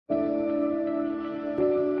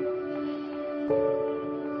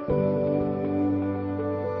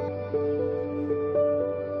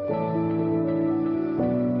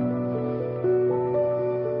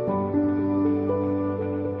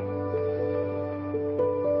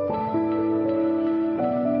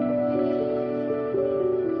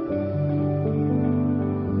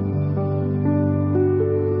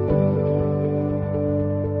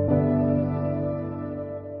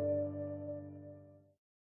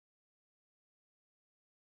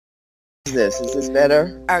this? Is this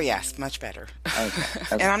better? Oh, yes, much better. Okay.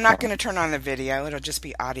 And I'm not going to turn on the video. It'll just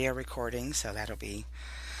be audio recording, so that'll be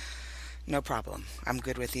no problem. I'm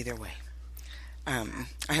good with either way. I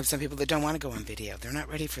have some people that don't want to go on video. They're not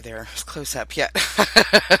ready for their close-up yet.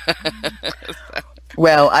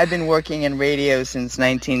 Well, I've been working in radio since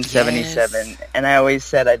 1977, yes. And I always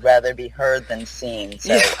said I'd rather be heard than seen.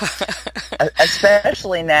 So,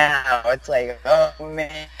 especially now, it's like, oh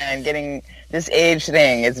man, getting this age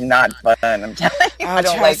thing is not fun. I'm telling you, I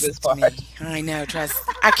don't like this part. I know, trust.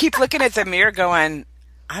 I keep looking at the mirror going,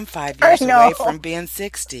 I'm 5 years away from being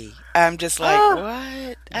 60. I'm just like,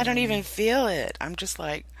 what? I don't even feel it. I'm just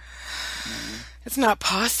like, it's not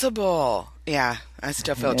possible. Yeah, I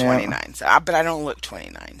still feel 29, so but I don't look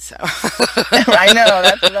 29. So I know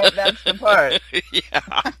that's the part. Yeah.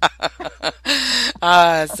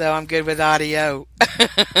 So I'm good with audio.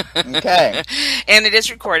 Okay. And it is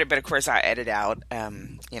recorded, but of course I edit out,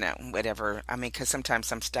 whatever. I mean, because sometimes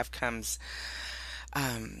some stuff comes.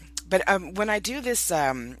 But when I do this,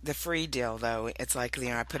 the free deal though, it's like,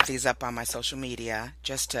 I put these up on my social media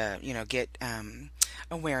just to, get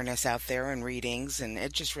awareness out there and readings, and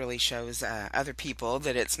it just really shows other people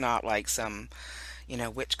that it's not like some,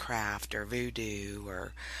 witchcraft or voodoo,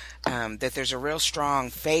 or that there's a real strong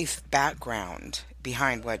faith background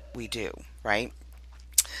behind what we do, right?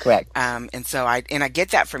 Correct. And so I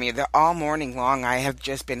get that from you. All morning long, I have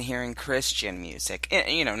just been hearing Christian music.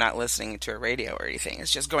 Not listening to a radio or anything.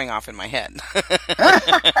 It's just going off in my head.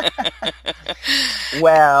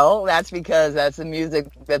 Well, that's because that's the music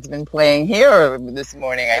that's been playing here this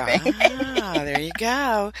morning, I think. There you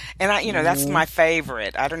go. And that's my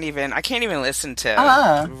favorite. I can't even listen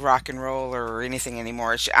to rock and roll or anything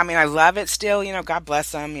anymore. I mean, I love it still. God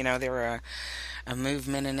bless them. They're a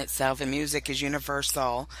movement in itself, and music is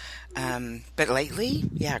universal. But lately,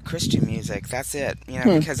 Christian music, that's it.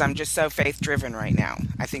 Because I'm just so faith-driven right now.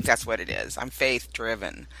 I think that's what it is. I'm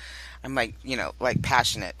faith-driven. I'm like, like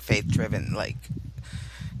passionate, faith-driven, like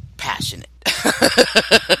passionate.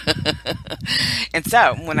 And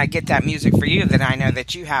so when I get that music for you, then I know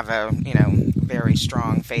that you have a, very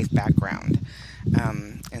strong faith background.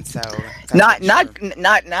 And so not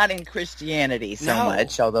in Christianity so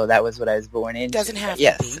much, although that was what I was born into. Doesn't have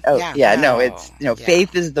to be. Oh, no, it's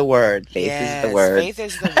faith is the word. Faith is the word. Faith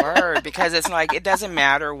is the word, because it's like, it doesn't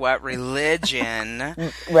matter what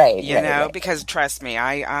religion, right. Because trust me,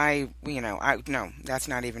 no, that's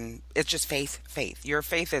not even. It's just faith. Your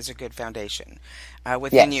faith is a good foundation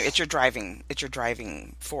within you. It's your driving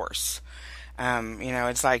force.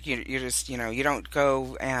 It's like you just, you don't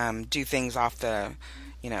go do things off the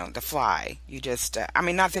fly. You just,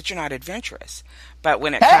 not that you're not adventurous, but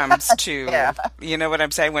when it comes to, you know what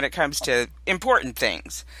I'm saying? When it comes to important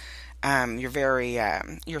things, you're very,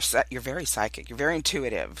 you're very psychic. You're very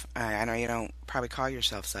intuitive. I know you don't probably call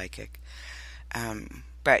yourself psychic,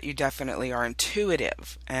 but you definitely are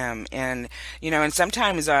intuitive. And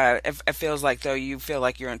sometimes it feels like, though, you feel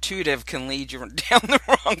like you're intuitive can lead you down the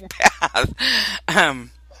wrong path.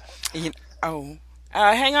 Hang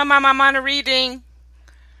on, Mom, I'm on a reading.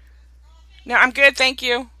 No, I'm good, thank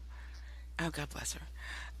you. Oh, God bless her.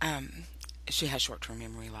 She has short-term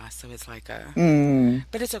memory loss, so it's like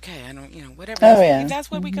but it's okay. I don't, whatever. That's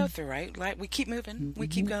what we go through, right? Like, we keep moving, we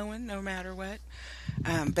keep going, no matter what.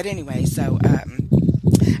 But anyway, so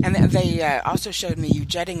and they also showed me you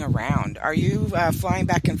jetting around. Are you flying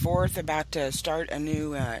back and forth, about to start a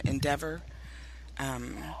new endeavor? I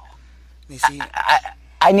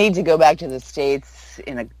need to go back to the States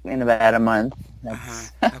in about a month.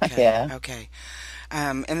 Okay. Okay.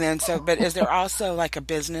 And then but is there also like a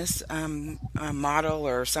business model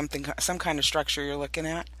or something, some kind of structure you're looking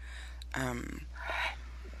at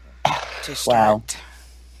to start?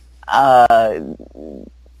 Wow.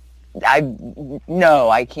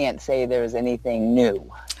 I can't say there's anything new.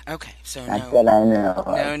 Okay, so not that I know.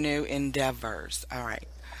 No new endeavors. All right.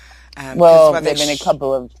 Well, there've been a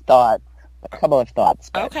couple of thoughts.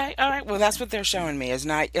 Okay, all right. Well, that's what they're showing me. It's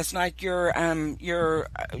not you're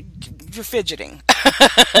fidgeting.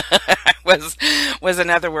 was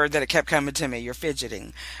another word that it kept coming to me. You're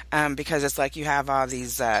fidgeting, because it's like you have all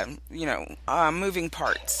these moving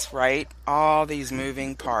parts, right? All these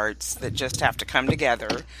moving parts that just have to come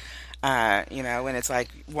together. And it's like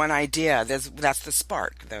one idea. That's the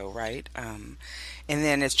spark, though, right? And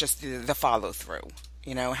then it's just the follow through.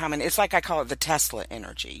 How many, it's like I call it the Tesla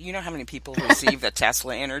energy. You know how many people receive the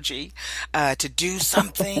Tesla energy to do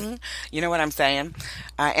something? You know what I'm saying?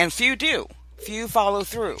 And few do. Few follow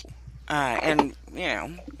through. And,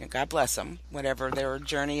 God bless them. Whatever their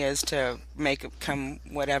journey is to make it come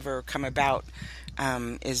about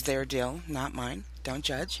is their deal, not mine. Don't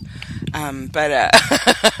judge. But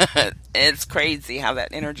it's crazy how that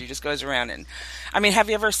energy just goes around. And I mean, have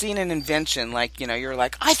you ever seen an invention like, you're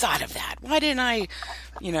like, I thought of that. Why didn't I,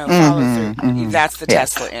 follow through? That's the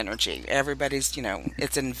Tesla energy. Everybody's,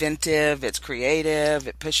 it's inventive, it's creative,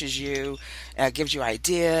 it pushes you, gives you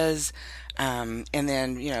ideas. And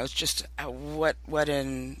then, it's just what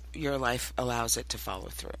in your life allows it to follow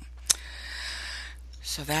through.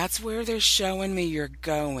 So that's where they're showing me you're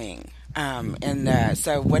going.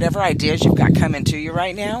 So whatever ideas you've got coming to you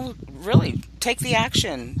right now, really take the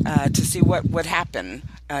action to see what would happen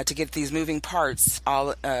to get these moving parts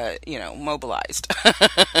all, mobilized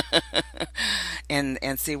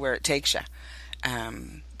and see where it takes you.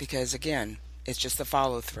 Because again, it's just the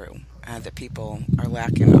follow through that people are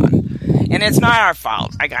lacking on. And it's not our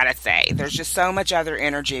fault, I gotta say. There's just so much other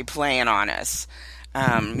energy playing on us.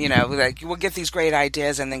 Like we'll get these great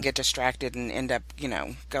ideas and then get distracted and end up,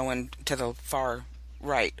 going to the far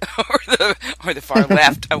right or the far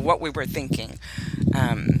left of what we were thinking,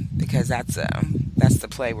 because that's the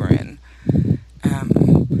play we're in.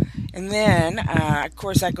 And then, of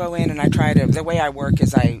course, I go in and I try to. The way I work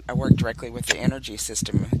is I work directly with the energy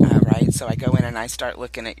system, right? So I go in and I start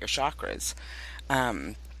looking at your chakras.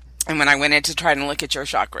 And when I went in to try to look at your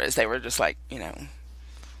chakras, they were just like,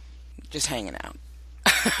 just hanging out.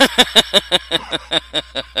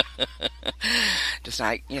 Just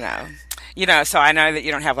like, so I know that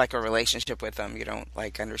you don't have like a relationship with them. You don't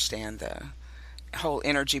like understand the whole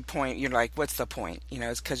energy point. You're like, what's the point?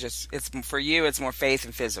 It's because it's for you, it's more faith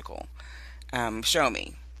and physical. Show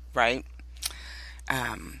me, right?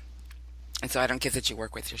 And so I don't get that you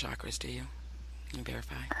work with your chakras, do you? Can you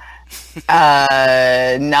verify?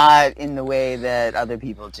 Not in the way that other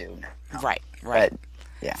people do. No. Right. But,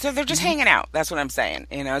 yeah. So they're just hanging out. That's what I'm saying.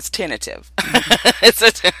 It's tentative.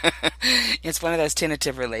 It's one of those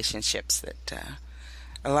tentative relationships that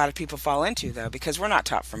a lot of people fall into, though, because we're not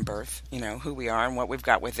taught from birth, who we are and what we've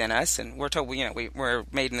got within us. And we're told, we're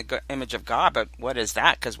made in the image of God, but what is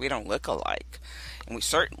that? Because we don't look alike. And we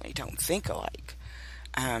certainly don't think alike.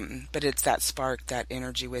 But it's that spark, that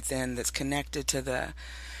energy within that's connected to the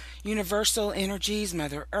universal energies,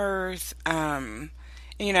 Mother Earth, and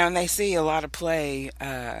they see a lot of play,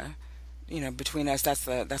 between us. That's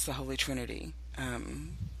the Holy Trinity.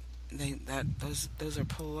 Those are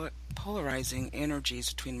polarizing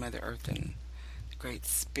energies between Mother Earth and the Great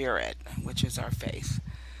Spirit, which is our faith.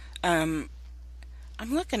 I'm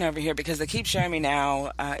looking over here because they keep showing me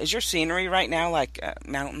now. Is your scenery right now like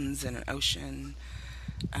mountains and an ocean?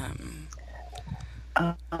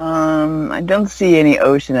 I don't see any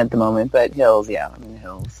ocean at the moment, but hills. Yeah, I'm in the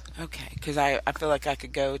hills. Okay, because I feel like I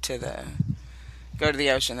could go to the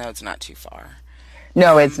ocean, though it's not too far.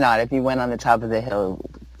 No, it's not. If you went on the top of the hill,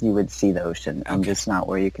 you would see the ocean. I'm just not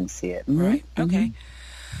where you can see it. Mm-hmm. Right. Okay.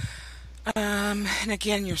 And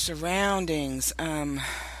again, your surroundings.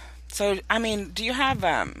 So I mean, do you have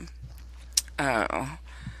they're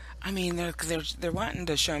wanting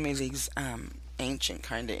to show me these ancient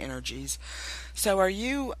kind of energies. So are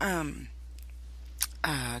you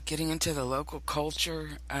getting into the local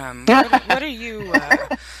culture? What are you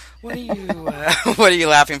what are you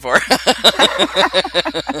laughing for?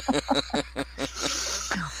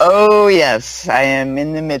 Oh yes, I am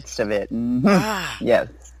in the midst of it. Mm-hmm. Yes.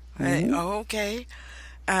 Mm-hmm. Okay.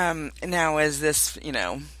 Now is this,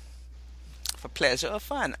 for pleasure or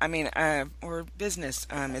fun? I mean, or business?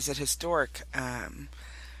 Is it historic?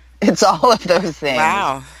 It's all of those things.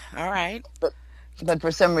 Wow. All right. But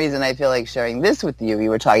for some reason, I feel like sharing this with you.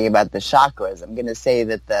 You were talking about the chakras. I'm going to say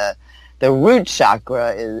that the root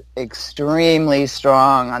chakra is extremely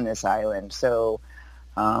strong on this island. So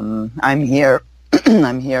I'm here.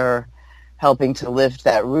 I'm here helping to lift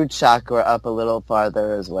that root chakra up a little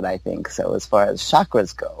farther is what I think. So as far as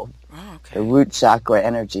chakras go, the root chakra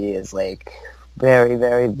energy is like very,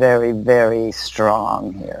 very, very, very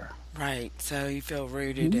strong here. Right. So you feel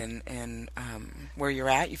rooted in where you're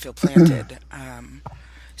at. You feel planted.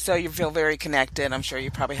 So you feel very connected. I'm sure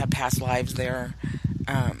you probably have past lives there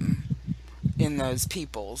in those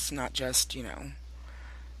peoples, not just, the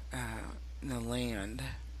land.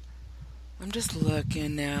 I'm just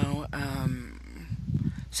looking now.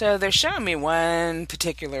 So they're showing me one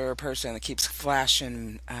particular person that keeps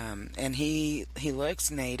flashing, and he looks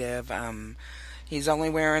native. He's only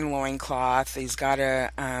wearing loincloth. He's got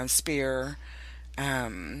a spear.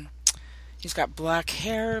 He's got black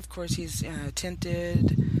hair. Of course, he's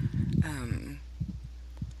tinted.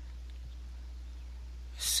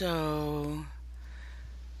 So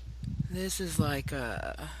this is like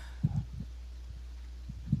a...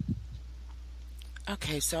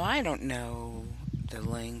 Okay, so I don't know the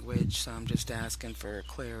language, so I'm just asking for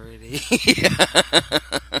clarity.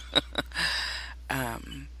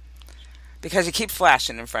 um, because it keeps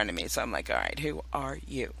flashing in front of me, so I'm like, all right, who are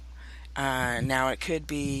you? Now it could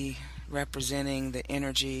be representing the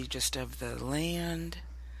energy just of the land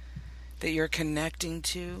that you're connecting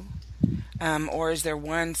to. Or is there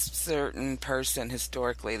one certain person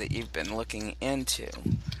historically that you've been looking into?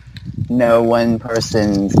 No one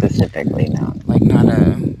person specifically, no. Like not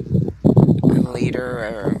a leader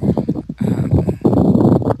or...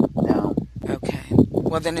 no. Okay.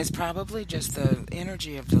 Well, then it's probably just the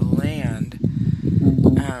energy of the land.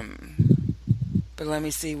 But let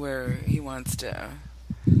me see where he wants to...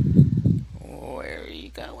 Where are you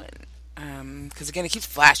going? Because again, it keeps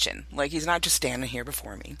flashing. Like he's not just standing here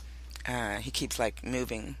before me. He keeps like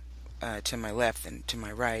moving to my left and to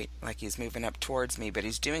my right, like he's moving up towards me, but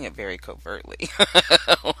he's doing it very covertly,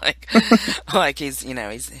 like he's, you know,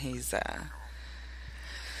 he's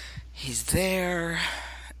there.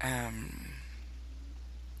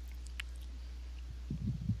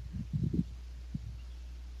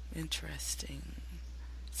 Interesting.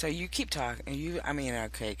 So you keep talking. I mean,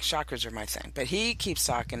 okay, chakras are my thing, but he keeps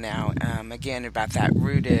talking now. Again about that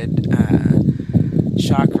rooted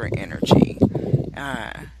chakra energy.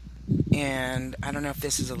 And I don't know if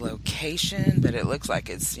this is a location, but it looks like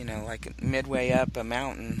it's, you know, like midway up a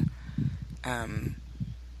mountain. And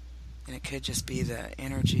it could just be the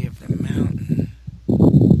energy of the mountain.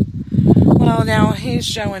 Well, now he's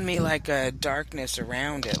showing me like a darkness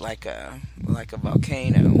around it, like a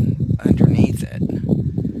volcano underneath it.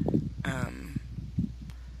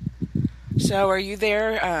 So are you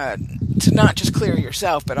there to not just clear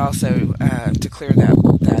yourself, but also to clear that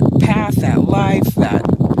path, that life,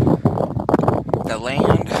 the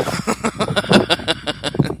land?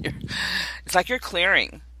 It's like you're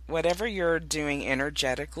clearing whatever you're doing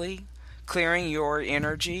energetically. Clearing your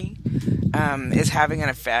energy is having an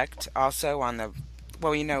effect also on the...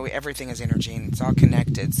 Well, you know, everything is energy and it's all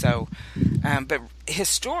connected. So, but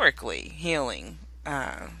historically, healing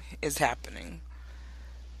is happening.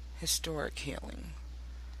 Historic healing.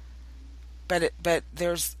 But I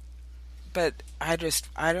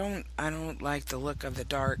don't like the look of the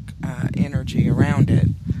dark energy around it.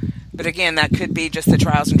 But again, that could be just the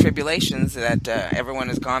trials and tribulations that everyone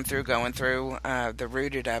has going through, the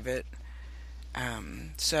rooted of it.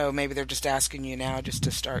 So maybe they're just asking you now just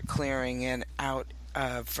to start clearing it out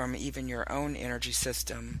from even your own energy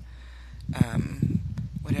system,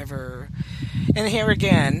 whatever. And here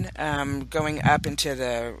again, going up into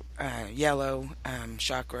the yellow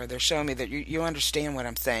chakra, they're showing me that you understand what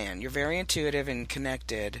I'm saying. You're very intuitive and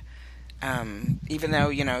connected. Even though,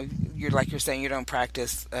 you know, you're saying you don't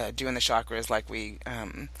practice doing the chakras like we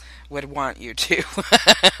would want you to.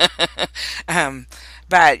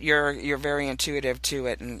 But you're very intuitive to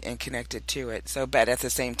it and connected to it. So, but at the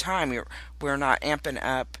same time, we're not amping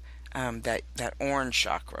up that orange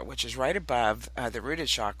chakra, which is right above the rooted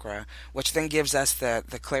chakra, which then gives us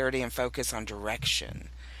the clarity and focus on direction.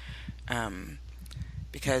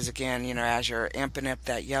 Because again, you know, as you're amping up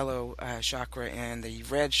that yellow chakra and the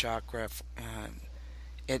red chakra,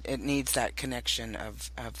 it needs that connection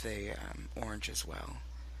of the orange as well.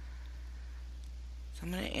 So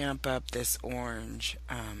I'm going to amp up this orange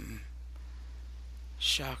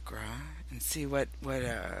chakra and see what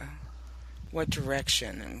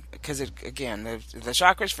direction, and because again, the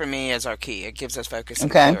chakras for me is our key. It gives us focus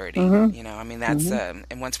and clarity. Mm-hmm. You know, I mean that's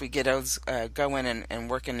and once we get those going and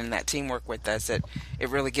working in that teamwork with us, it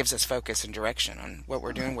really gives us focus and direction on what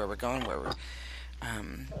we're doing, where we're going,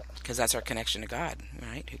 because that's our connection to God,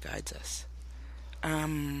 right? Who guides us.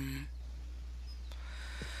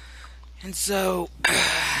 And so,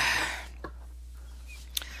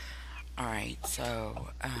 all right, so.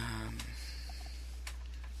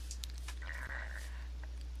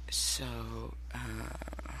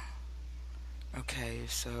 Okay,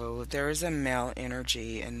 so there is a male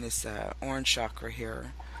energy in this orange chakra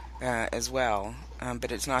here as well,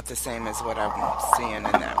 but it's not the same as what I'm seeing in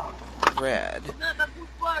that red.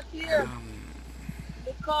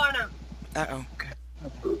 Uh-oh.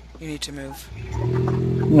 You need to move?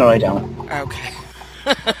 No, I don't. Okay.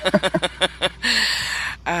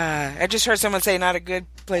 I just heard someone say not a good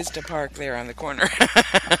place to park there on the corner.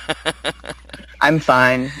 I'm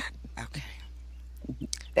fine. Okay.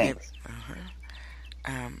 Thanks.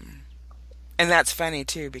 And that's funny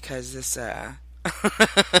too, because this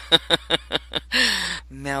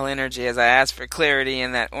male energy, as I asked for clarity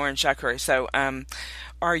in that orange chakra. So,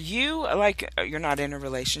 are you you're not in a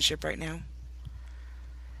relationship right now?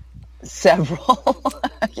 Several.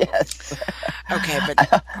 Yes. Okay,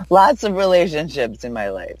 but Lots of relationships in my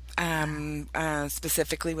life.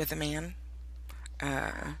 specifically with a man.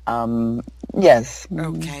 Um, yes.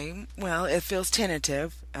 Okay, well, it feels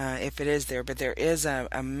tentative if it is there, but there is a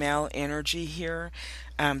male energy here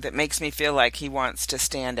that makes me feel like he wants to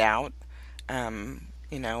stand out.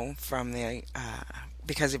 From the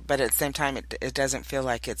but at the same time, it doesn't feel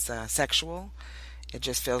like it's sexual. It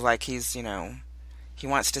just feels like he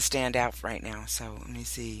wants to stand out right now. So let me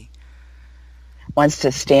see. Wants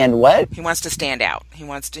to stand what? He wants to stand out. He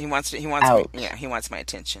wants me. Out. Yeah, he wants my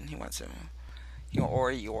attention. He wants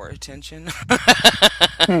or your attention.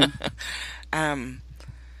 Hmm. um.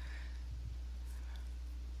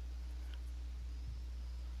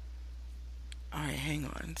 All right, hang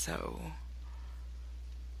on. So,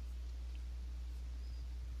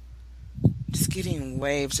 just getting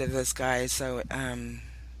waves of this guy. So,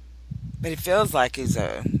 but it feels like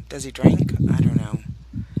does he drink? I don't know.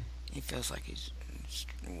 He feels like he's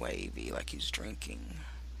wavy, like he's drinking.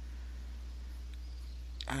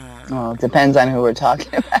 Well, it depends on who we're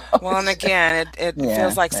talking about. Well, and again, it Yeah,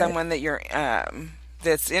 feels like right. someone that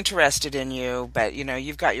that's interested in you, but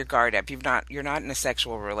you've got your guard up. You're not in a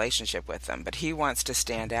sexual relationship with them, but he wants to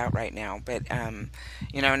stand out right now. But and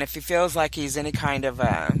if he feels like he's any kind of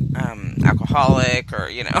alcoholic or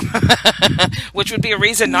which would be a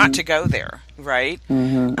reason not Mm-hmm. to go there, right?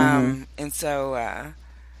 Mm-hmm, mm-hmm. And so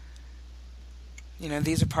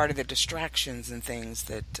these are part of the distractions and things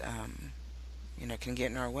that can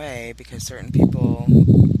get in our way because certain people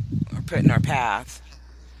are put in our path.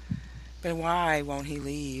 But why won't he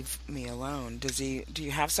leave me alone? Do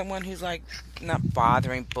you have someone who's like not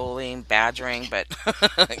bothering, bullying, badgering, but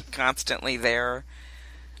constantly there?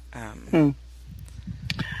 Um, Hmm.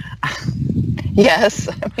 Yes,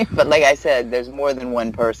 but like I said, there's more than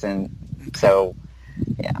one person. okay. So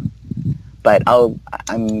yeah, but I'm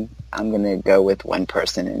gonna go with one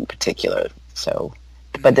person in particular. So,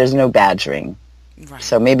 but there's no badgering. Right.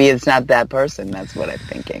 So maybe it's not that person. That's what I'm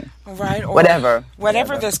thinking. Right, or Whatever, whatever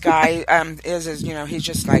whatever. this guy is he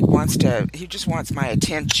just like he just wants my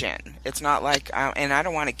attention. It's not like and I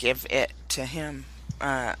don't want to give it to him.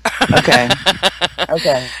 Uh, Okay,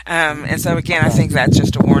 okay, and so again, I okay. think that's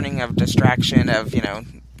just a warning of distraction. Of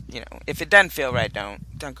if it doesn't feel right, don't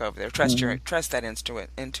go over there. Hmm. Trust that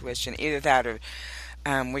intuition. Either that or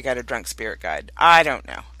we got a drunk spirit guide. I don't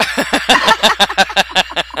know.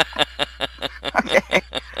 Okay.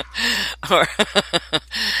 Or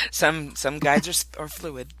some guides are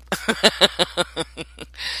fluid.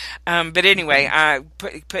 But anyway,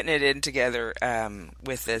 putting it in together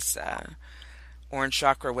with this orange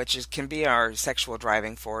chakra, which can be our sexual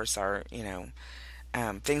driving force, our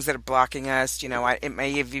things that are blocking us. It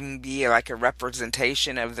may even be like a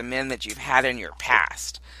representation of the men that you've had in your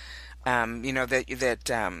past. That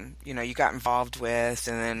you got involved with,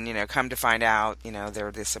 and then come to find out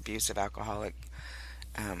they're this abusive alcoholic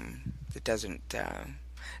that doesn't.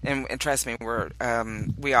 And trust me,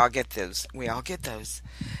 we all get those. We all get those.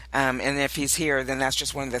 And if he's here, then that's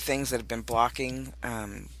just one of the things that have been blocking,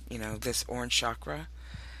 this orange chakra.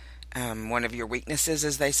 One of your weaknesses,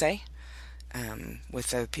 as they say, with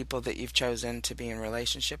the people that you've chosen to be in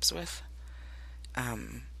relationships with.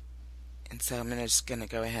 And so I'm just going to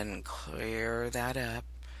go ahead and clear that up.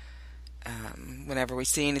 Whenever we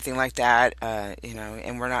see anything like that, and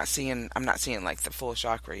I'm not seeing like the full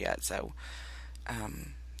chakra yet. So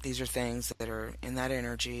these are things that are in that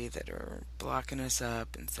energy that are blocking us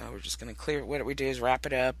up. And so we're just going to clear. What we do is wrap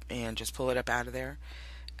it up and just pull it up out of there,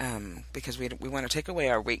 because we want to take away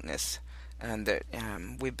our weakness that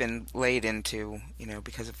we've been laid into,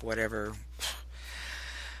 because of whatever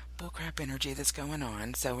bullcrap energy that's going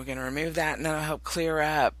on. So we're going to remove that, and that'll help clear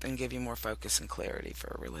up and give you more focus and clarity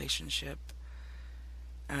for a relationship.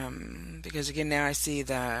 Because again, now I see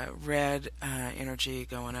the red energy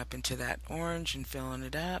going up into that orange and filling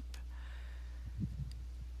it up,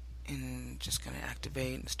 and just going to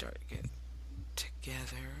activate and start to get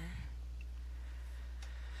together.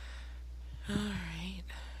 All right.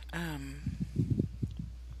 I'm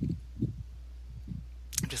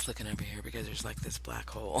just looking over here because there's like this black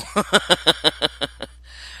hole.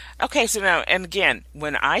 Okay, so now, and again,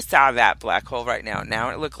 when I saw that black hole right now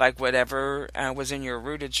it looked like whatever was in your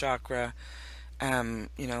rooted chakra,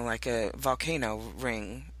 like a volcano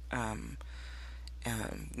ring, not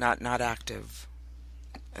active,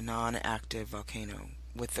 a non-active volcano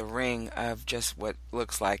with the ring of just what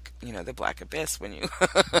looks like, the black abyss when you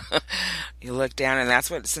you look down, and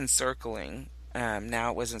that's what it's encircling.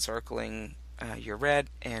 Now it was encircling your red,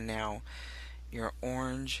 and now your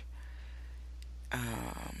orange.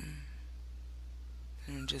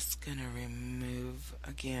 I'm just going to remove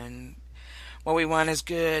again. What we want is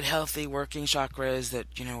good, healthy, working chakras that,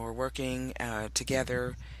 we're working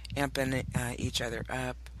together, amping each other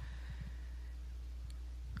up.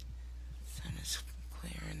 So I'm just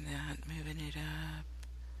clearing that, moving it up,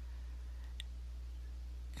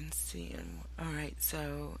 and seeing. All right,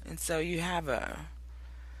 so you have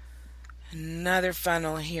another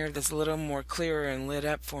funnel here that's a little more clearer and lit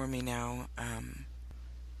up for me now,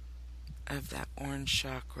 of that orange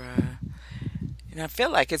chakra. And I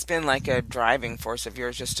feel like it's been like a driving force of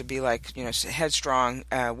yours just to be like, headstrong,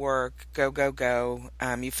 work, go, go, go.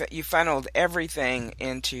 You funneled everything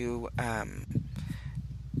into,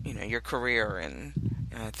 your career and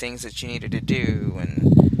things that you needed to do.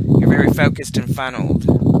 And you're very focused and funneled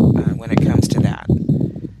when it comes to that.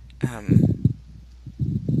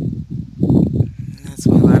 That's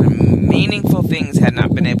why a lot of meaningful things had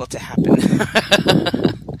not been able to happen.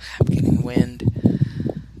 I'm getting wind.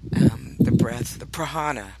 The breath, the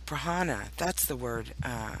prana, that's the word.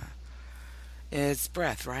 It's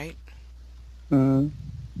breath, right? Mm-hmm.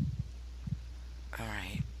 All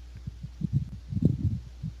right.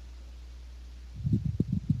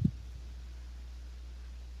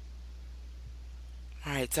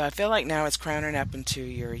 All right, so I feel like now it's crowning up into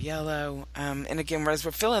your yellow. And again, as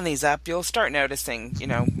we're filling these up, you'll start noticing,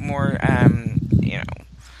 more,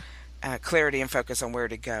 clarity and focus on where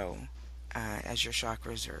to go as your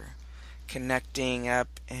chakras are connecting up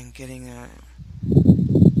and getting a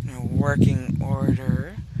working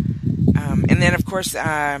order. And then, of course,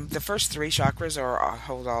 the first three chakras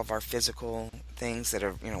hold all of our physical things that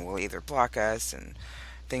are, will either block us and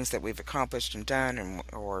things that we've accomplished and done,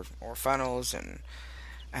 or funnels, and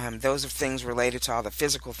those are things related to all the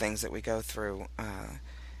physical things that we go through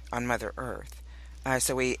on Mother Earth.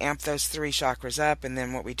 So we amp those three chakras up, and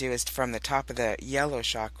then what we do is from the top of the yellow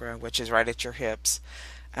chakra, which is right at your hips,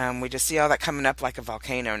 we just see all that coming up like a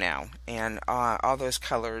volcano now, and all those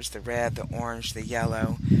colors, the red, the orange, the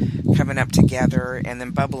yellow, coming up together and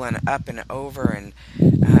then bubbling up and over and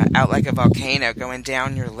out like a volcano, going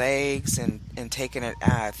down your legs and taking it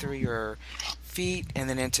through your feet and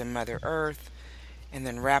then into Mother Earth, and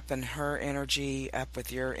then wrapping her energy up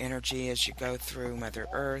with your energy as you go through Mother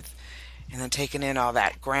Earth, and then taking in all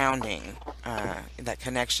that grounding, that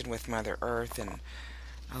connection with Mother Earth, and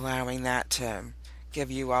allowing that to give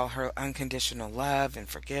you all her unconditional love and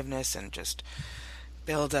forgiveness, and just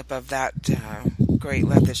build up of that great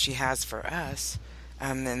love that she has for us,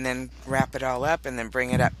 and then wrap it all up and then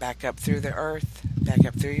bring it up back up through the earth, back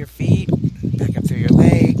up through your feet, back up through your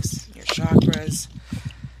legs, your chakras,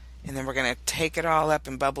 and then we're going to take it all up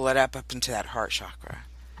and bubble it up into that heart chakra,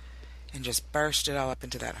 and just burst it all up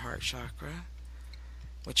into that heart chakra,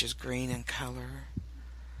 which is green in color.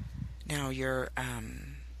 Now your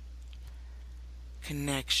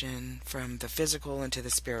connection from the physical into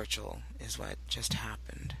the spiritual is what just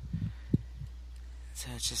happened. So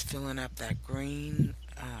it's just filling up that green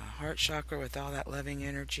heart chakra with all that loving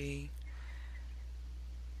energy.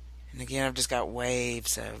 And again, I've just got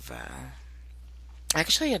waves of...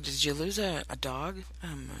 Actually, did you lose a dog?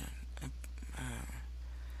 I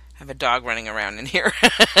have a dog running around in here.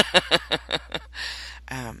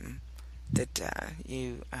 That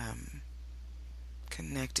you...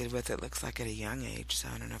 connected with, it looks like at a young age. So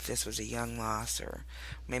I don't know if this was a young loss, or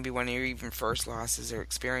maybe one of your even first losses or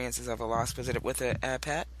experiences of a loss. Was it with a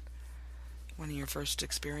pet? One of your first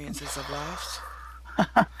experiences of loss?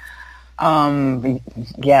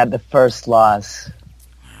 Yeah, the first loss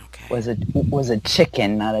Okay. was a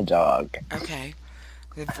chicken, not a dog. Okay.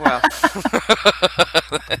 Well,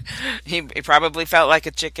 he probably felt like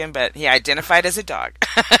a chicken, but he identified as a dog.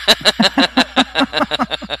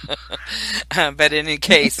 But in any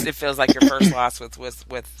case, it feels like your first loss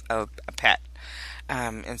with a pet.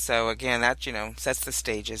 And so again, that, sets the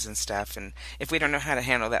stages and stuff. And if we don't know how to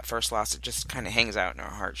handle that first loss, it just kind of hangs out in our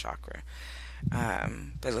heart chakra.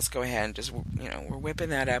 But let's go ahead and just, we're whipping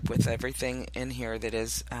that up with everything in here that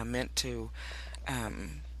is meant to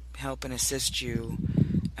help and assist you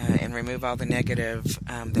and remove all the negative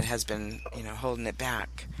that has been, holding it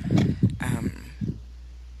back.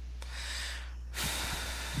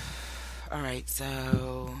 All right,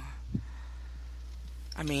 so,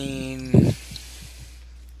 I mean,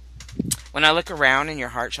 when I look around in your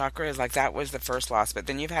heart chakra, it's like that was the first loss, but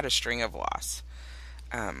then you've had a string of loss.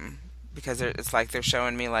 Because it's like they're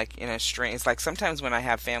showing me like in a string. It's like sometimes when I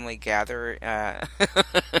have family gather,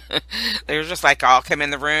 they're just like all come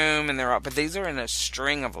in the room and they're all, but these are in a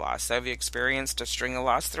string of loss. So have you experienced a string of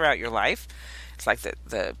loss throughout your life? It's like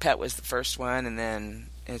the pet was the first one, and then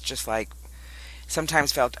it's just like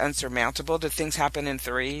sometimes felt unsurmountable. Did things happen in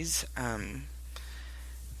threes?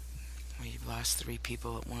 you've lost 3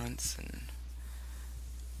 people at once, and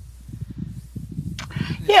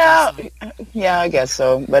Yeah, yeah, I guess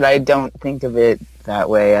so. But I don't think of it that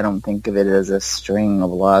way. I don't think of it as a string of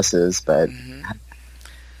losses. But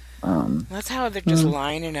that's how they're just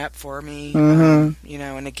lining up for me. You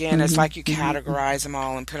know, and again, it's like you categorize them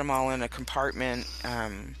all and put them all in a compartment.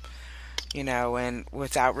 You know, and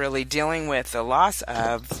without really dealing with the loss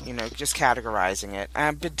of, you know, just categorizing it.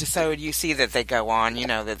 But so you see that they go on. You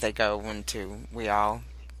know, that they go into, we all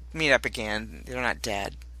meet up again. They're not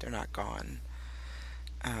dead. They're not gone.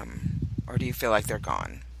 Or do you feel like they're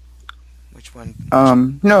gone? Which one?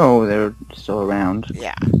 No, they're still around.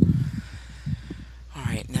 Yeah. All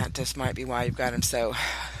right, and that just might be why you've got them so.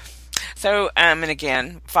 And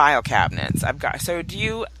again, file cabinets. So do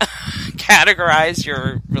you categorize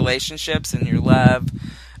your relationships and your love,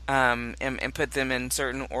 and put them in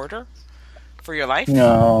certain order for your life?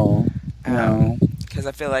 No. Because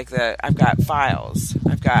I feel like that I've got files.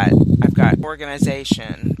 I've got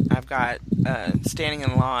organization. I've got standing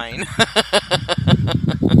in line.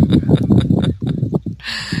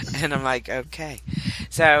 And I'm like, okay.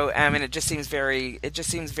 So, and it just seems very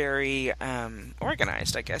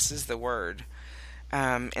organized, I guess is the word.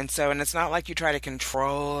 And it's not like you try to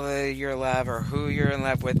control your love or who you're in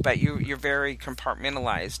love with, but you're very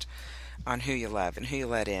compartmentalized on who you love and who you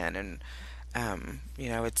let in. And, you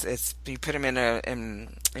know, it's you put them in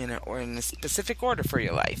a specific order for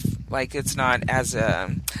your life. Like it's not as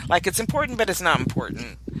like it's important, but it's not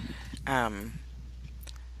important.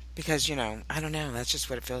 Because, you know, I don't know, that's just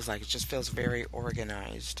what it feels like. It just feels very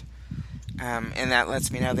organized. And that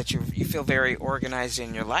lets me know that you feel very organized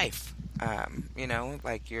in your life. You know,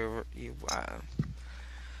 like you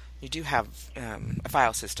do have a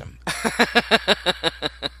file system.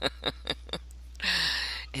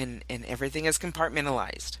 and everything is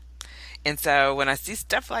compartmentalized. And so when I see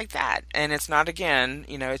stuff like that, and it's not, again,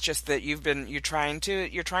 you know, it's just that you're trying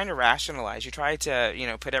to rationalize. You try to, you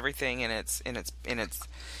know, put everything in its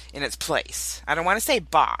place. I don't want to say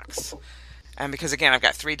box, because again, I've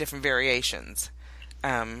got 3 different variations.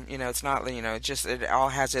 You know, it's not, you know, it all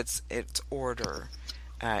has its order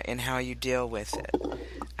in how you deal with it.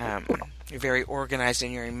 You're very organized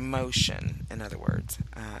in your emotion, in other words.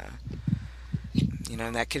 You know,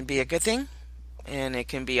 and that can be a good thing. And it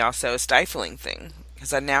can be also a stifling thing,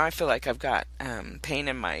 because now I feel like I've got pain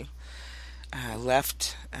in my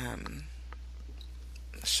left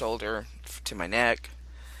shoulder to my neck.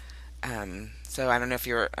 So I don't know if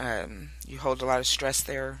you hold a lot of stress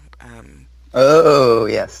there. Oh,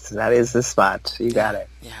 yes, that is the spot. You got it.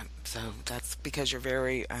 Yeah, so that's because you're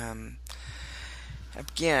very...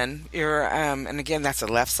 Again, and again, that's the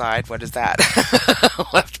left side. What is that?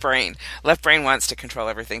 Left brain. Left brain wants to control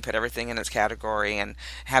everything, put everything in its category, and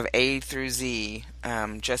have A through Z,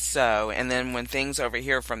 just so. And then when things over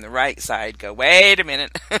here from the right side go, wait a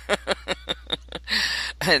minute.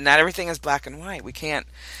 Not everything is black and white. We can't,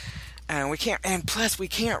 and plus we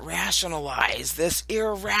can't rationalize this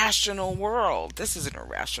irrational world. This is an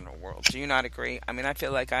irrational world. Do you not agree? I mean, I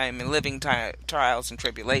feel like I am in living trials and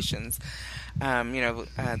tribulations. You know,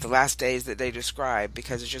 the last days that they describe,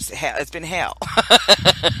 because it's just hell. It's been hell.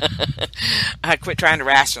 I quit trying to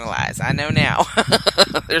rationalize. I know now.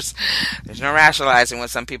 There's no rationalizing what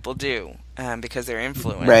some people do, because they're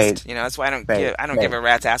influenced. Right. You know, that's why I don't give a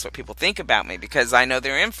rat's ass what people think about me, because I know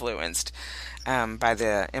they're influenced by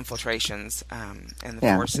the infiltrations and the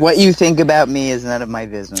forces. What you think about me is none of my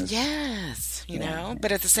business. Yes, you know,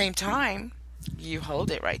 but at the same time, you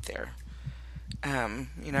hold it right there.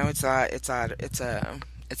 You know, it's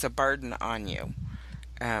a burden on you.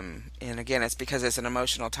 And again, it's because it's an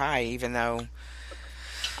emotional tie, even though,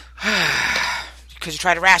 because you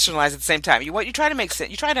try to rationalize at the same time. You try to make sense.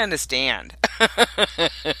 You try to understand.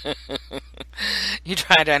 You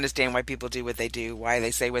try to understand why people do what they do, why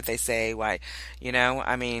they say what they say, why, you know,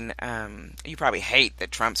 I mean, you probably hate that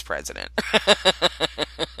Trump's president.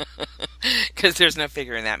 Because there's no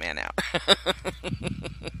figuring that man out.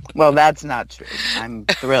 Well, that's not true. I'm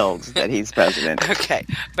thrilled that he's president. Okay,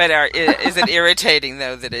 but is it irritating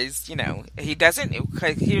though that he's, you know, he doesn't?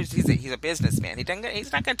 He's a businessman.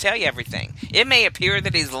 He's not going to tell you everything. It may appear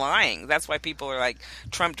that he's lying. That's why people are like,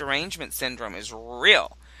 Trump derangement syndrome is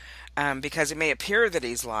real. Because it may appear that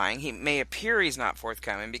he's lying. He may appear he's not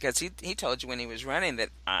forthcoming, because he told you when he was running that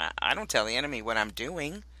I don't tell the enemy what I'm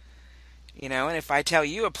doing. You know, and if I tell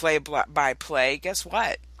you a play-by-play, guess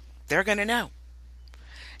what? They're going to know.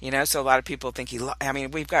 You know, so a lot of people think I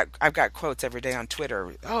mean, I've got quotes every day on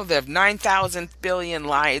Twitter. Oh, the 9,000 billion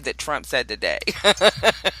lie that Trump said today.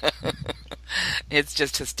 It's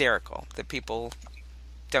just hysterical that people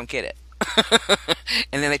don't get it.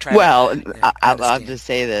 And then they try Well, to I'll just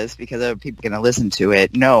say this because other people are going to listen to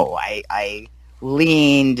it. No, I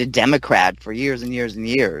leaned Democrat for years and years and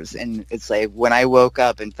years. And it's like when I woke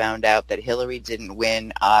up and found out that Hillary didn't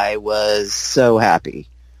win, I was so happy.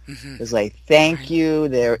 Mm-hmm. It was like, thank you,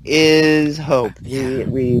 there is hope. Yeah.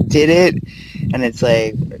 We did it. And it's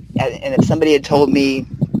like, and if somebody had told me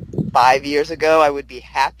 5 years ago I would be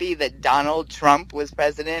happy that Donald Trump was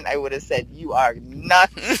president, I would have said, you are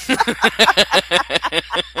nuts.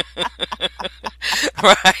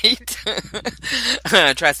 Right.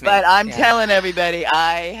 Trust me. But I'm telling everybody,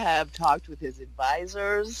 I have talked with his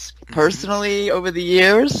advisors personally over the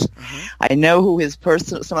years. Mm-hmm. I know who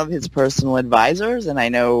some of his personal advisors, and I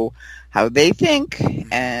know how they think.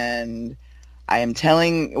 Mm-hmm. And I am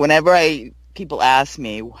telling, whenever people ask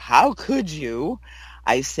me, how could you?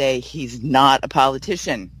 I say, he's not a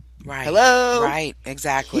politician. Right. Hello? Right,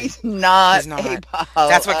 exactly. He's not a politician.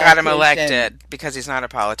 That's what got him elected, because he's not a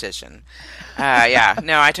politician. Yeah,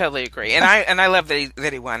 no, I totally agree. And I love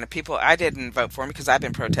that he won. I didn't vote for him because I've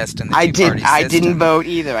been protesting the two-party system. I didn't vote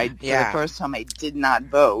either. For the first time, I did not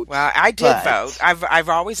vote. Well, I did vote. I've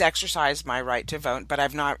always exercised my right to vote, but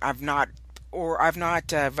I've not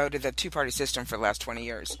voted the two-party system for the last 20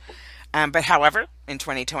 years. But however, in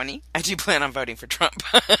 2020, I do plan on voting for Trump.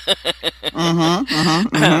 Because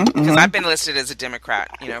I've been listed as a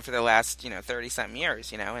Democrat, for the last, 30-something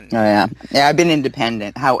years, and yeah, I've been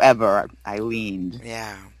independent. However, I leaned.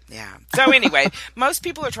 Yeah. So anyway, most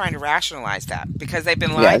people are trying to rationalize that because they've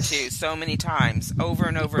been lied to so many times over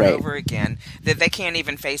and over and over again that they can't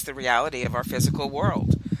even face the reality of our physical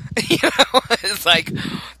world. It's like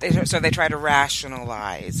they try to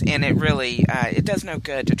rationalize, and it really it does no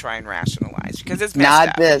good to try and rationalize because it's messed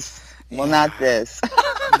up. Not this.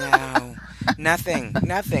 No, nothing.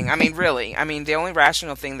 I mean, really. I mean, the only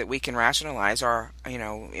rational thing that we can rationalize are,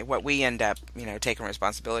 what we end up, taking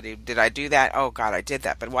responsibility. Did I do that? Oh God, I did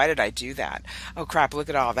that. But why did I do that? Oh crap, look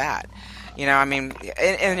at all that. I mean,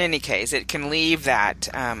 in any case, it can leave that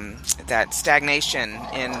that stagnation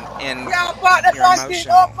in your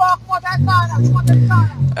emotion.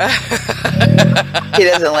 He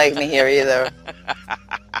doesn't like me here either.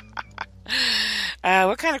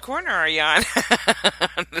 What kind of corner are you on?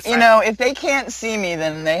 If they can't see me,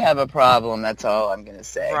 then they have a problem. That's all I'm going to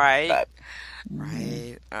say. Right.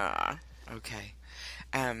 Right. Okay.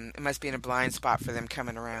 It must be in a blind spot for them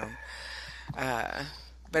coming around.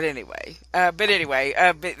 But anyway,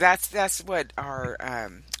 that's what our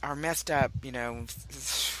messed up,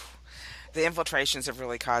 the infiltrations have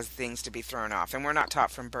really caused things to be thrown off, and we're not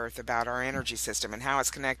taught from birth about our energy system and how it's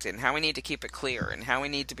connected and how we need to keep it clear and how we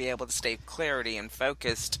need to be able to stay clarity and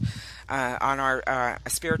focused on our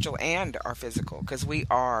spiritual and our physical, because we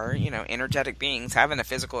are, energetic beings having a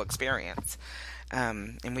physical experience.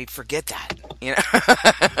 And we forget that,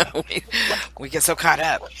 we get so caught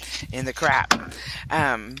up in the crap.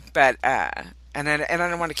 And I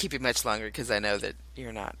don't want to keep you much longer because I know that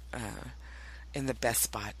you're not in the best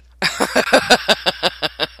spot.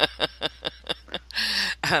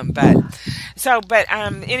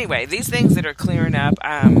 Anyway, these things that are clearing up,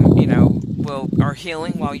 are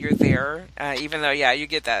healing while you're there. Even though, you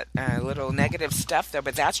get that little negative stuff though,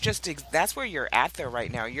 but that's where you're at there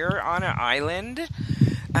right now. You're on an island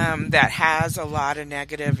that has a lot of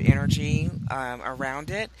negative energy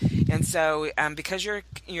around it, and so because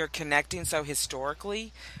you're connecting so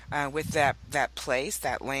historically with that place,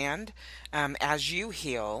 that land, as you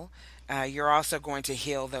heal. You're also going to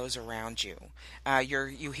heal those around you.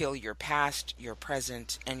 You heal your past, your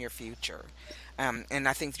present, and your future. And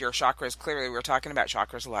I think your chakras, clearly we're talking about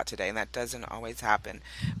chakras a lot today, and that doesn't always happen.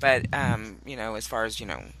 But, as far as,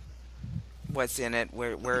 what's in it,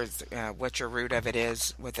 what your root of it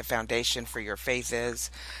is, what the foundation for your faith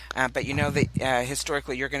is. But that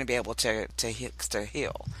historically you're going to be able to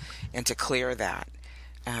heal and to clear that.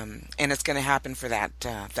 And it's going to happen for that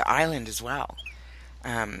the island as well.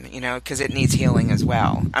 Because it needs healing as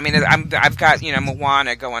well. I mean, I've got,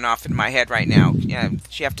 Moana going off in my head right now.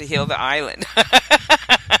 She have to heal the island.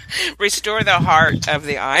 Restore the heart of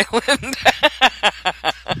the island.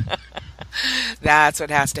 That's what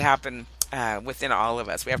has to happen within all of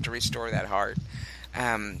us. We have to restore that heart.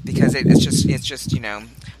 Because it's just,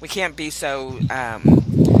 we can't be so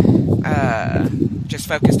just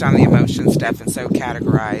focused on the emotion stuff and so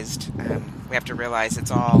categorized. We have to realize it's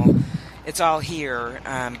all here,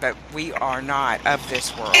 but we are not of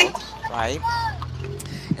this world, right?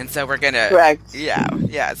 And so we're gonna, correct.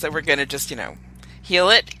 Yeah. So we're gonna just, heal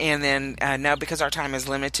it, and then no, because our time is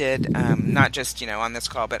limited, not just on this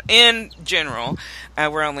call, but in general,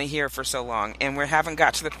 we're only here for so long, and we haven't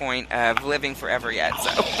got to the point of living forever yet.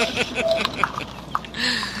 So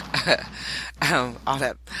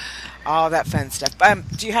all that fun stuff.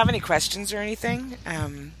 Do you have any questions or anything?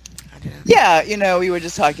 Yeah, we were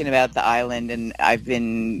just talking about the island, and I've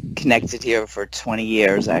been connected here for 20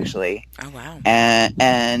 years, actually. Oh, wow.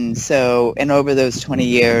 And over those 20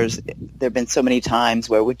 years, there have been so many times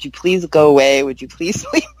where, would you please go away? Would you please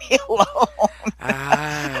leave me alone?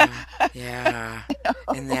 Yeah.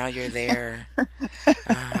 And now you're there.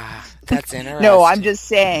 That's interesting. No, I'm just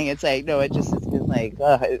saying, it's like, no, it's been like,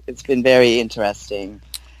 it's been very interesting.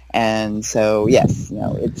 And so, yes,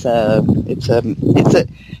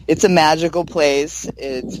 it's a magical place.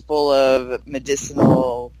 It's full of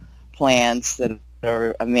medicinal plants that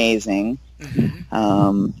are amazing.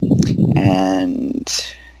 Mm-hmm.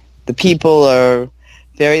 And the people are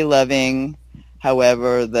very loving.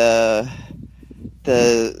 However, the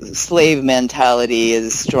slave mentality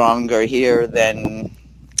is stronger here than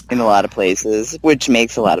in a lot of places, which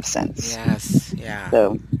makes a lot of sense. Yes, yeah.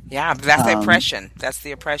 So, yeah, but that's the oppression. That's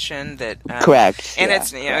the oppression that... correct. And yeah,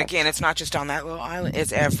 it's, correct. Again, it's not just on that little island.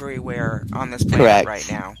 It's everywhere on this planet right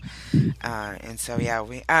now. And so, yeah.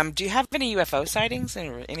 Do you have any UFO sightings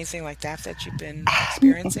or anything like that you've been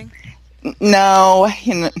experiencing? No,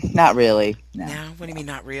 not really. No. What do you mean,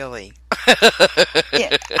 not really?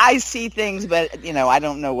 Yeah, I see things, but, I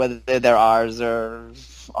don't know whether they're ours or...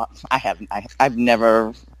 I've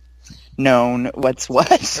never known what's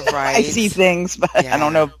what. Right. I see things, but I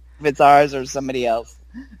don't know if it's ours or somebody else.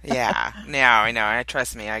 Yeah, no, I know.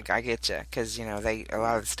 Trust me, I get you, because a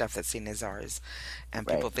lot of the stuff that's seen is ours, and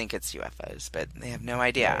people think it's UFOs, but they have no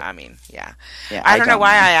idea. Right. I mean, yeah. I don't know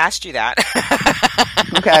why I asked you that.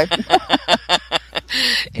 Okay.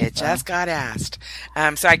 It just got asked.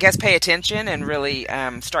 So I guess pay attention and really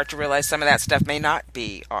start to realize some of that stuff may not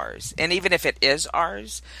be ours, and even if it is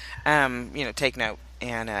ours, take note.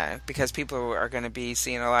 And because people are going to be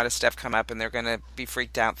seeing a lot of stuff come up, and they're going to be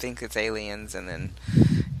freaked out, think it's aliens, and then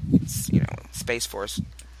Space Force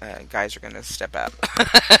guys are going to step up.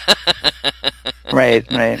 Right.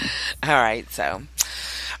 All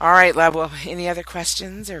right, love. Well, any other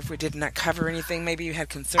questions, or if we did not cover anything, maybe you had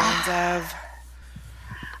concerns of?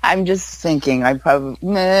 I'm just thinking.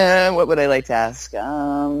 What would I like to ask?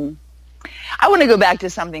 I want to go back to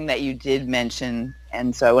something that you did mention,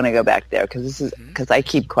 and so I want to go back there because I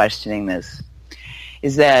keep questioning this.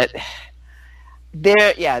 Is that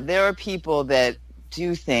there are people that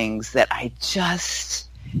do things that I just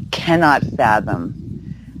cannot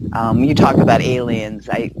fathom. You talk about aliens.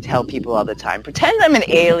 I tell people all the time, pretend I'm an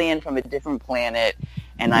alien from a different planet,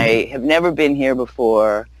 and I have never been here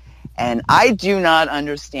before, and I do not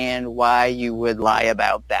understand why you would lie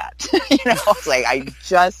about that. It's like I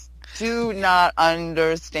just do not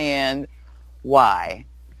understand why.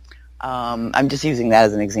 I'm just using that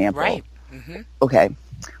as an example. Right. Mm-hmm. Okay.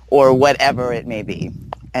 Or whatever it may be.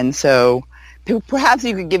 And so perhaps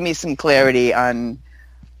you could give me some clarity on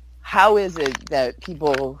how is it that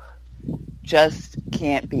people just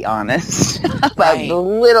can't be honest about the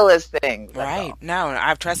littlest things. Right.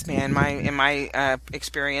 No, trust me. In my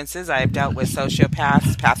experiences, I've dealt with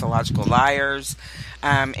sociopaths, pathological liars,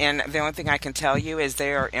 and the only thing I can tell you is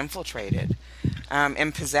they are infiltrated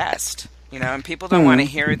and possessed. And people don't want to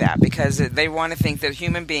hear that because they want to think that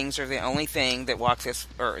human beings are the only thing that walk this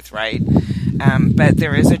earth, right? But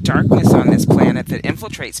there is a darkness on this planet that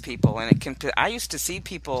infiltrates people, and it can. I used to see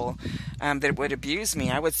people that would abuse me.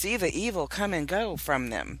 I would see the evil come and go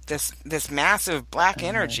from them. This massive black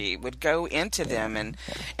energy would go into them, and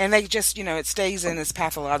they just, it stays in this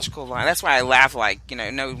pathological line. That's why I laugh like, no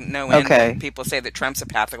end when people say that Trump's a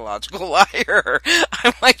pathological liar.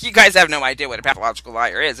 I'm like, you guys have no idea what a pathological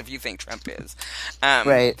liar is if you think Trump is.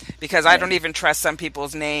 Right. Because I don't even trust some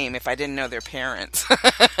people's name if I didn't know their parents.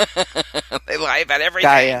 They lie about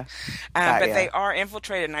everything. But they are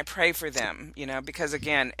infiltrated, and I pray for them, because,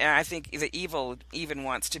 again, I think the evil even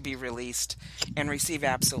wants to be released and receive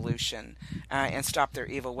absolution and stop their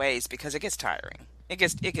evil ways, because it gets tiring. It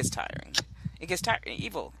gets tiring.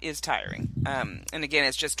 Evil is tiring. And, again,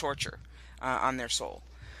 it's just torture on their soul.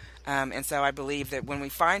 And so I believe that when we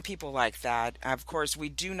find people like that, of course, we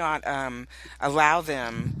do not allow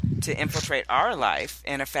them to infiltrate our life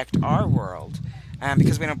and affect our world.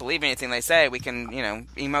 Because we don't believe anything they say, we can,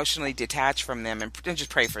 emotionally detach from them and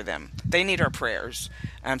just pray for them. They need our prayers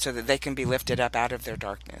so that they can be lifted up out of their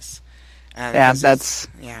darkness.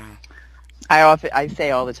 I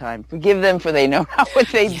say all the time, forgive them for they know not what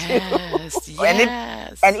they do.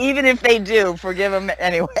 Yes. And even if they do, forgive them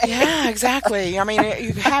anyway. Yeah, exactly. I mean,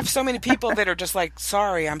 you have so many people that are just like,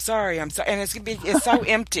 sorry, I'm sorry, and it's so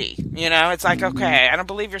empty. It's like, okay, I don't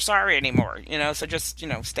believe you're sorry anymore. So just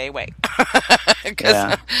stay away.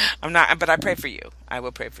 Because I'm not. But I pray for you. I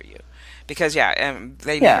will pray for you, because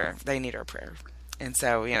they need our prayer. And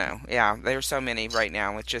so, there's so many right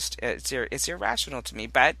now. It's irrational to me.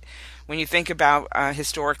 But when you think about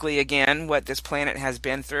historically, again, what this planet has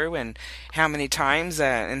been through, and how many times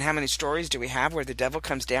and how many stories do we have where the devil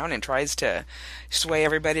comes down and tries to sway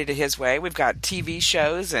everybody to his way? We've got TV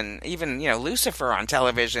shows and even, Lucifer on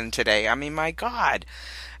television today. I mean, my God.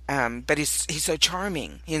 But he's so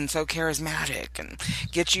charming and so charismatic, and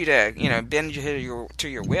gets you to bend to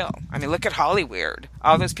your will. I mean, look at Hollywood.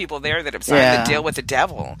 All those people there that have signed the deal with the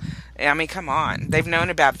devil. I mean, come on. They've known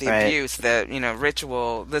about the abuse, the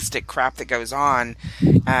ritualistic crap that goes on,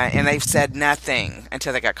 and they've said nothing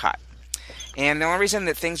until they got caught. And the only reason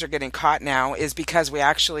that things are getting caught now is because we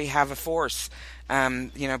actually have a force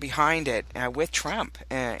behind it with Trump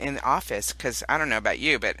in office. Because I don't know about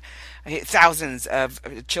you, but thousands of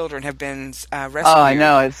children have been rescued. Oh, I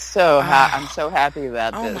know. It's so I'm so happy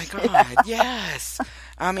about this. Oh my God! Yes.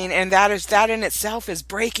 I mean, and that in itself is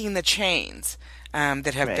breaking the chains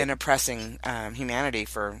that have been oppressing humanity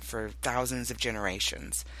for thousands of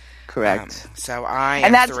generations. Correct. So I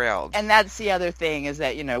am thrilled. And that's the other thing, is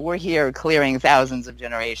that, we're here clearing thousands of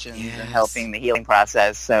generations and helping the healing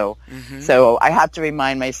process. So so I have to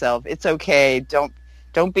remind myself, it's okay.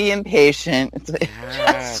 Don't be impatient.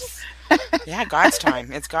 Yes. Yeah, God's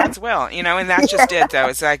time. It's God's will, and that's just it, though.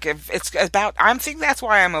 It's like, I think that's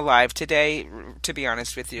why I'm alive today, to be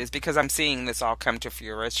honest with you, is because I'm seeing this all come to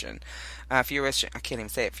fruition. I can't even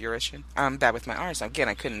say it, fruition. I'm bad with my R's. Again,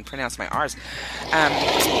 I couldn't pronounce my R's.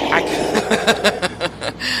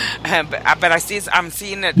 But I'm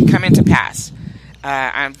seeing it come into pass.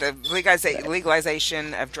 The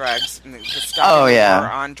legalization of drugs, the stopping the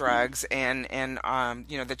war on drugs, and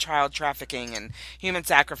the child trafficking and human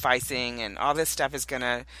sacrificing and all this stuff is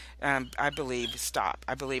gonna, I believe, stop.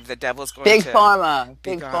 I believe the devil's going Big to Pharma.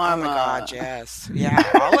 Oh my God, yes, yeah,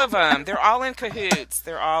 all of them. They're all in cahoots.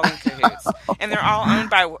 And they're all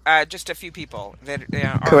owned by just a few people that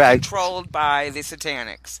are controlled by the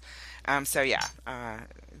satanics.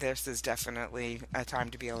 This is definitely a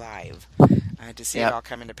time to be alive. To see it all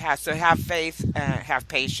come into pass. So have faith, have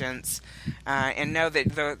patience, and know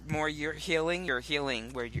that the more you're healing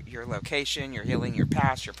where your location, you're healing your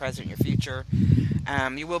past, your present, your future.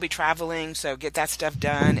 You will be traveling, so get that stuff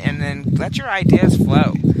done, and then let your ideas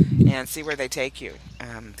flow and see where they take you.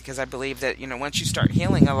 Because I believe that, once you start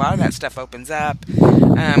healing, a lot of that stuff opens up.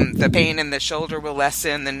 The pain in the shoulder will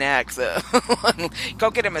lessen, the neck.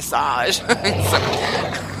 Go get a massage.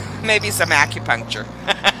 Maybe some acupuncture.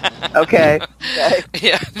 Okay.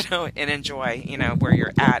 And enjoy, where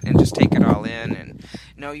you're at, and just take it all in, and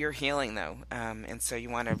know you're healing, though. And so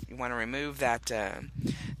you want to remove that,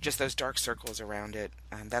 just those dark circles around it.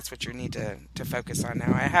 That's what you need to focus on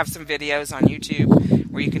now. I have some videos on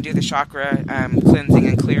YouTube where you can do the chakra cleansing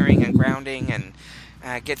and clearing and grounding, and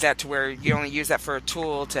get that to where you only use that for a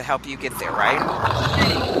tool to help you get there,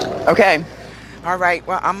 right? Okay. All right.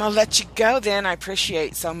 Well, I'm going to let you go then. I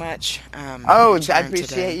appreciate so much. I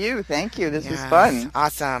appreciate you. Thank you. This was fun.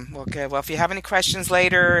 Awesome. Well, good. Well, if you have any questions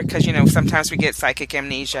later, because, sometimes we get psychic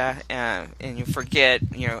amnesia and you forget,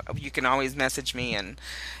 you can always message me. And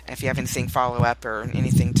if you have anything follow up or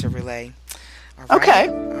anything to relay. All right. Okay.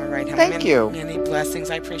 All right. Thank you. Many blessings.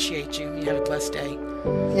 I appreciate you. You have a blessed day.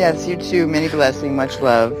 Yes, you too. Many blessings. Much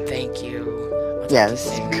love. Thank you.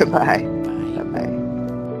 Yes. Goodbye.